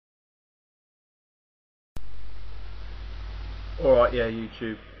Alright, yeah,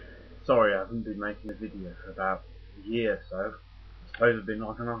 YouTube. Sorry, I haven't been making a video for about a year or so. I suppose I've been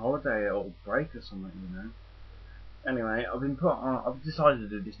like on a holiday or break or something, you know. Anyway, I've decided to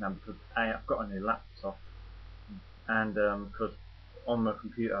do this now because I've got a new laptop, and because on my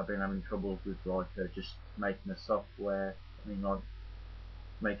computer I've been having trouble with just making the software. Like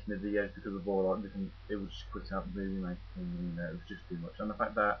making the videos because of all like different. It would just quit out the movie making, it was just too much. And the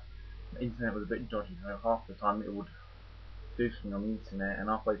fact that the internet was a bit dodgy, half the time it would do something on the internet, and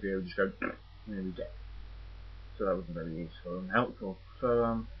halfway through it would just go reject. So that wasn't very useful and helpful.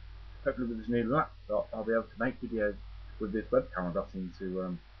 So hopefully with this new laptop I'll be able to make videos with this webcam I got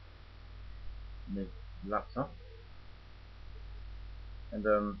into my laptop, and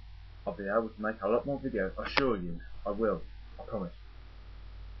I'll be able to make a lot more videos. I assure you, I will. I promise.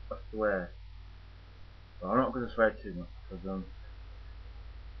 I swear. But I'm not going to swear too much because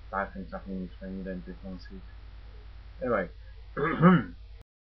bad things happen in Spain. You don't do fancies. Anyway.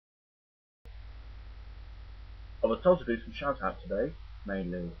 I was told to do some shout out today,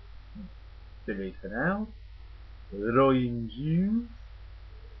 mainly Billy Canal, Ryan Hughes,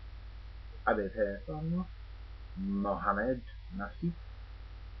 Abid Hairfan, Mohammed Nasif,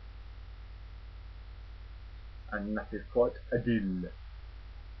 and Nasif quite Adil.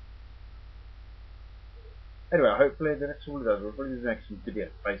 Anyway, hopefully the next one of those will probably make some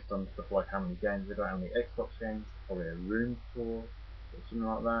videos based on stuff like how many games I got, how many Xbox games, probably a room tour, or something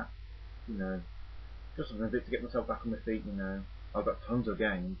like that. Just something a bit to get myself back on my feet, I've got tons of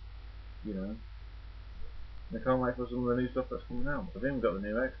games, and I can't wait for some of the new stuff that's coming out. I've even got the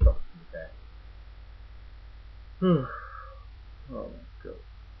new Xbox to be fair. Oh my god.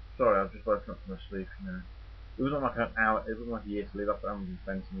 Sorry, I've just woken up from my sleep, It wasn't like an hour, it wasn't like a year to live. I haven't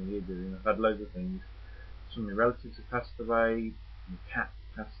spent some years doing. I've had loads of things. Some of my relatives have passed away, my cat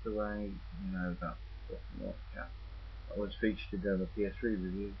passed away, that what cat that was featured in the PS3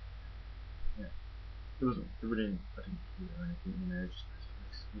 review. Yeah. It really, I didn't do it or anything,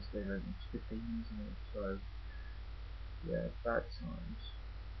 just they were 15 isn't it? So yeah, bad times.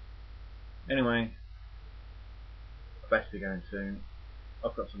 Anyway, I better be going soon.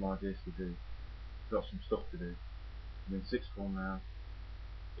 I've got some ideas to do. I've got some stuff to do. I'm in sixth form now.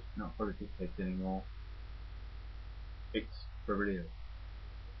 It's not politics anymore. It's for real.